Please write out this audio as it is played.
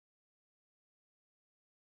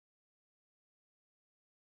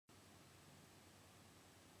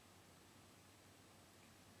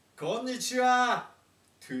こんにちは。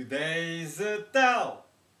Today's Tao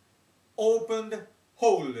opened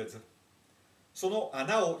holes その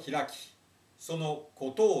穴を開き、その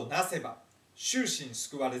ことをなせば終身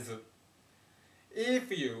救われず。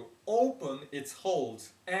If you open its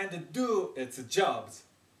holes and do its jobs,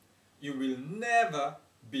 you will never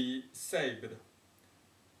be saved.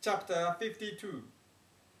 Chapter 52.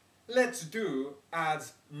 Let's do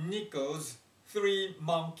as Nico's three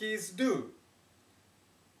monkeys do.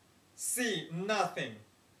 See nothing,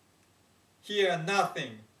 hear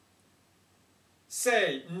nothing,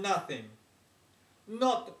 say nothing.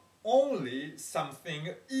 Not only something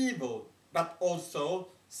evil, but also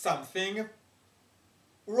something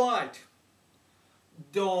right.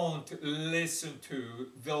 Don't listen to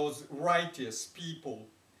those righteous people.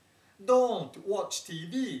 Don't watch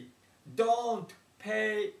TV. Don't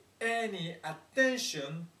pay any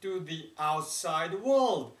attention to the outside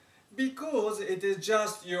world, because it is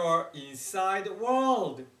just your inside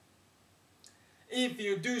world. If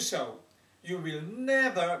you do so, you will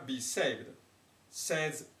never be saved,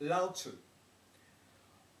 says Lao Tzu.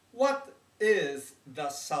 What is the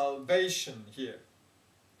salvation here?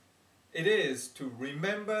 It is to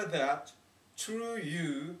remember that true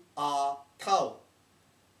you are Tao,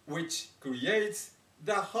 which creates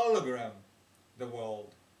the hologram, the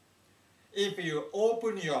world. If you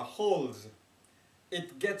open your holes,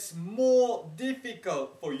 it gets more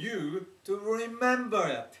difficult for you to remember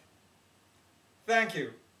it. Thank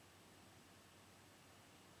you.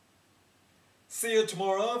 See you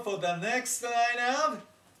tomorrow for the next line of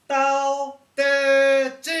Tao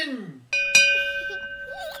Te Ching.